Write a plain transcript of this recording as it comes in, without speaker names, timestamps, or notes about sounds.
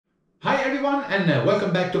everyone, and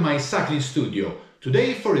welcome back to my cycling studio.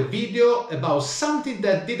 Today for a video about something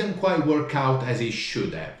that didn't quite work out as it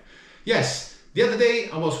should have. Yes, the other day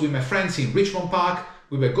I was with my friends in Richmond Park.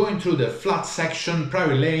 We were going through the flat section,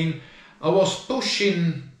 Prairie Lane. I was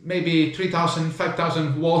pushing maybe 3,000,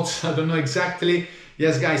 5,000 watts, I don't know exactly.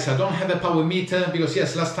 Yes guys, I don't have a power meter because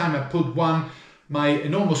yes, last time I put one, my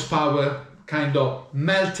enormous power kind of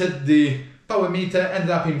melted the power meter, ended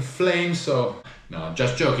up in flames, so no,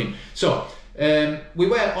 just joking. So we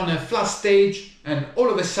were on a flat stage and all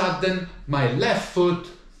of a sudden my left foot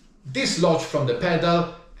dislodged from the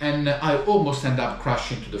pedal and I almost ended up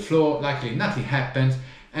crashing to the floor. Luckily nothing happened,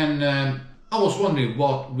 and I was wondering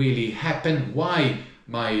what really happened, why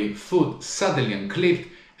my foot suddenly unclipped,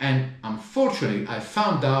 and unfortunately I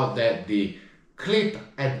found out that the clip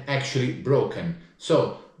had actually broken.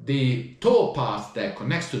 So the toe part that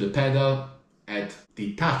connects to the pedal had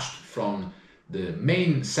detached from the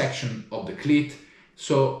main section of the cleat,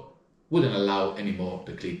 so wouldn't allow anymore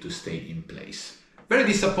the cleat to stay in place. Very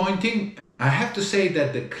disappointing. I have to say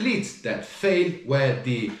that the cleats that failed were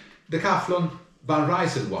the Decathlon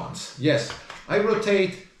Rysel ones. Yes, I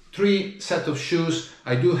rotate 3 sets of shoes.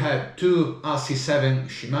 I do have 2 RC7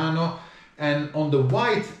 Shimano, and on the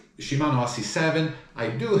white Shimano RC7 I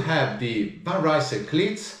do have the Rysel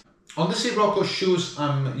cleats. On the Sirocco shoes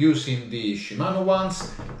I'm using the Shimano ones,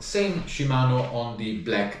 same Shimano on the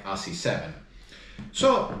black RC7.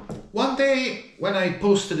 So one day when I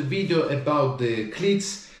posted a video about the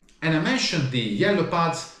cleats and I mentioned the yellow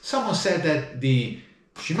pads, someone said that the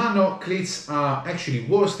Shimano cleats are actually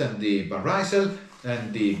worse than the Rysel,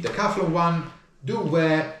 and the Decathlon one do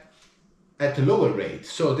wear at a lower rate,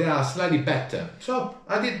 so they are slightly better. So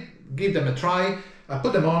I did give them a try. I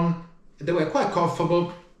put them on, they were quite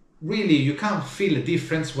comfortable. Really, you can't feel a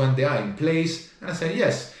difference when they are in place. And I said,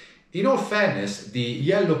 yes, in all fairness, the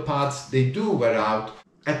yellow pads, they do wear out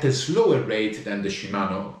at a slower rate than the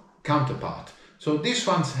Shimano counterpart. So these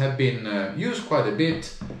ones have been used quite a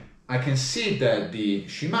bit. I can see that the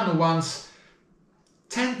Shimano ones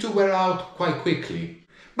tend to wear out quite quickly.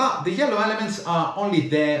 But the yellow elements are only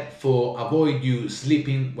there for avoid you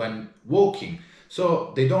slipping when walking.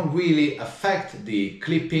 So they don't really affect the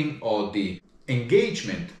clipping or the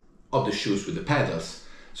engagement of the shoes with the pedals.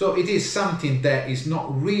 So it is something that is not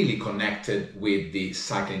really connected with the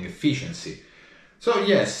cycling efficiency. So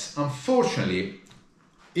yes, unfortunately,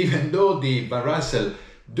 even though the Rysel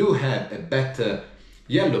do have a better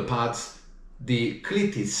yellow pads, the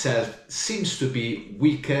cleat itself seems to be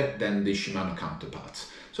weaker than the Shimano counterparts.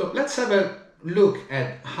 So let's have a look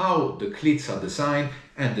at how the cleats are designed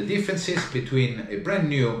and the differences between a brand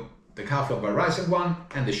new Decathlon Rysel one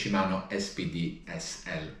and the Shimano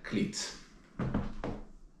SPD-SL cleats.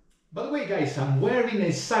 By the way guys, I'm wearing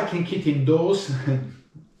a cycling kit indoors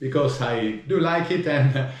because I do like it,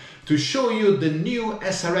 and to show you the new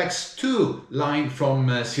SRX2 line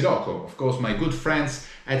from Sirocco. Of course, my good friends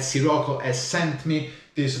at Sirocco has sent me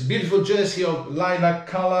this beautiful jersey of lilac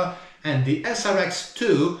color, and the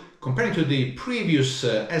SRX2, compared to the previous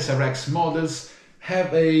SRX models,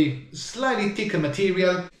 have a slightly thicker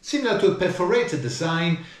material, similar to a perforated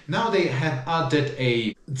design. Now they have added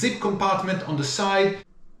a zip compartment on the side.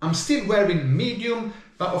 I'm still wearing medium,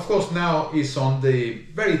 but of course now it's on the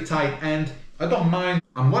very tight end. I don't mind.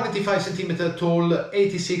 I'm 185 centimeters tall,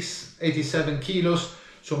 86, 87 kilos.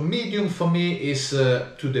 So medium for me is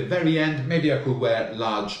to the very end. Maybe I could wear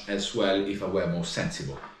large as well if I were more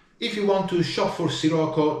sensible. If you want to shop for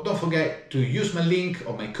Sirocco, don't forget to use my link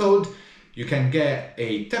or my code. You can get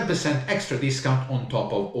a 10% extra discount on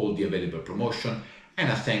top of all the available promotion, and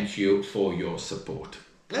I thank you for your support.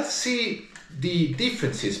 Let's see the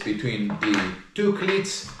differences between the two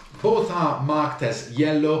cleats. Both are marked as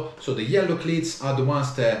yellow, so the yellow cleats are the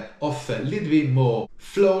ones that offer a little bit more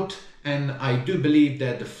float, and I do believe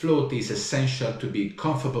that the float is essential to be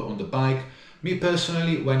comfortable on the bike. Me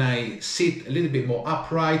personally, when I sit a little bit more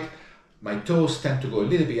upright, my toes tend to go a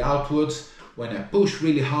little bit outwards. When I push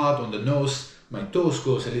really hard on the nose, my toes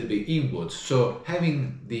goes a little bit inwards. So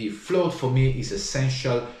having the float for me is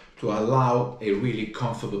essential to allow a really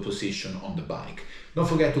comfortable position on the bike. Don't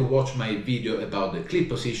forget to watch my video about the clip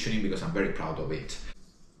positioning because I'm very proud of it.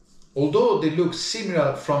 Although they look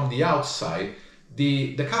similar from the outside,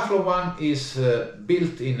 the Decathlon one is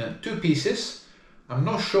built in 2 pieces. I'm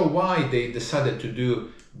not sure why they decided to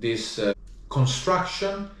do this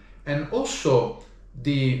construction, and also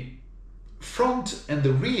the front and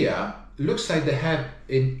the rear looks like they have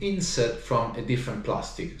an insert from a different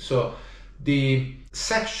plastic. So the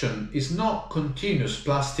section is not continuous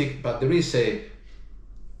plastic, but there is a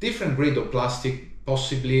different grade of plastic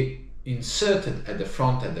possibly inserted at the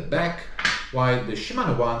front and the back. while the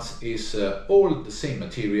Shimano ones is all the same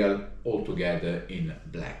material all together in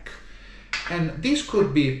black. And this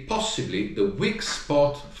could be possibly the weak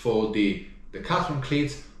spot for the Decathlon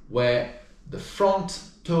cleats, where the front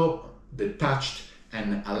toe detached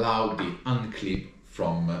and allowed the unclip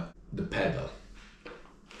from the pedal.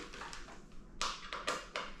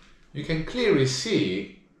 You can clearly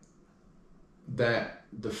see that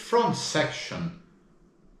the front section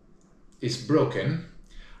is broken.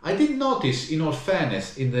 I did notice, in all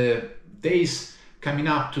fairness, in the days coming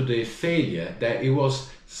up to the failure, that it was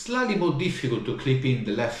slightly more difficult to clip in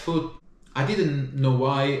the left foot. I didn't know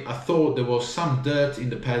why. I thought there was some dirt in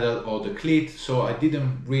the pedal or the cleat, so I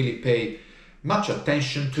didn't really pay much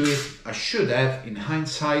attention to it. I should have, in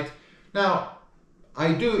hindsight. Now,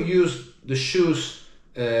 I do use the shoes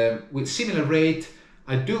with similar rate.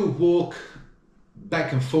 I do walk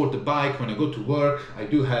back and forth the bike when I go to work. I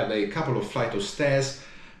do have a couple of flights of stairs,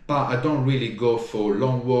 but I don't really go for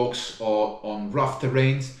long walks or on rough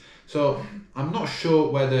terrains. So I'm not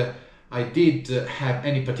sure whether I did have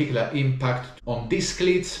any particular impact on these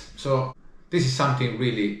cleats. So this is something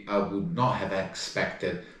really I would not have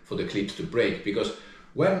expected for the cleats to break, because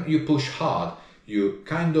when you push hard, you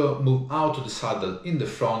kind of move out of the saddle in the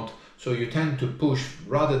front, so you tend to push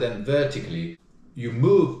rather than vertically. You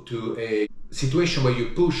move to a situation where you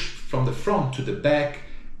push from the front to the back,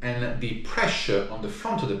 and the pressure on the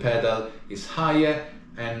front of the pedal is higher,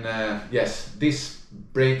 and yes, this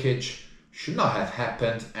breakage should not have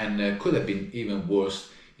happened, and could have been even worse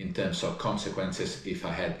in terms of consequences if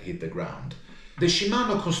I had hit the ground. The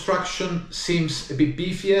Shimano construction seems a bit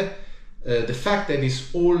beefier. The fact that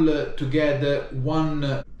it's all together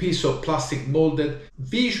one piece of plastic molded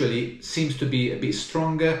visually seems to be a bit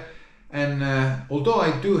stronger, and although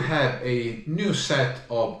I do have a new set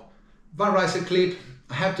of Van Rysel clip,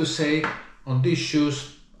 I have to say on these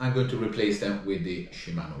shoes I'm going to replace them with the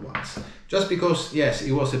Shimano ones. Just because, yes,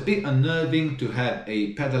 it was a bit unnerving to have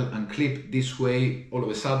a pedal unclip this way all of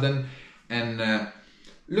a sudden, and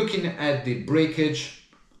looking at the breakage,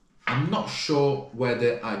 I'm not sure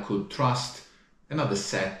whether I could trust another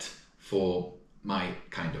set for my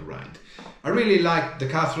kind of ride. I really like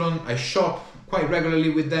Decathlon. I shop quite regularly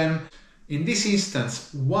with them. In this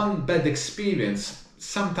instance, one bad experience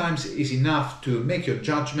sometimes is enough to make your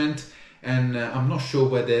judgment, and I'm not sure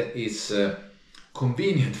whether it's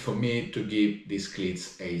convenient for me to give these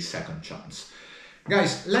cleats a second chance.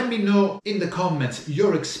 Guys, let me know in the comments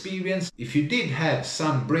your experience. If you did have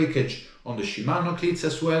some breakage on the Shimano cleats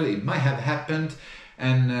as well, it might have happened.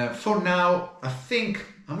 And for now, I think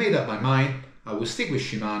I made up my mind. I will stick with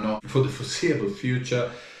Shimano for the foreseeable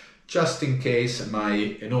future, just in case my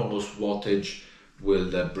enormous wattage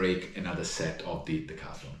will break another set of the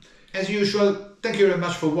Decathlon. As usual, thank you very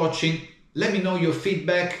much for watching. Let me know your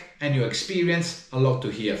feedback and your experience. I'd love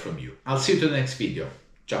to hear from you. I'll see you to the next video.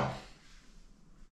 Ciao.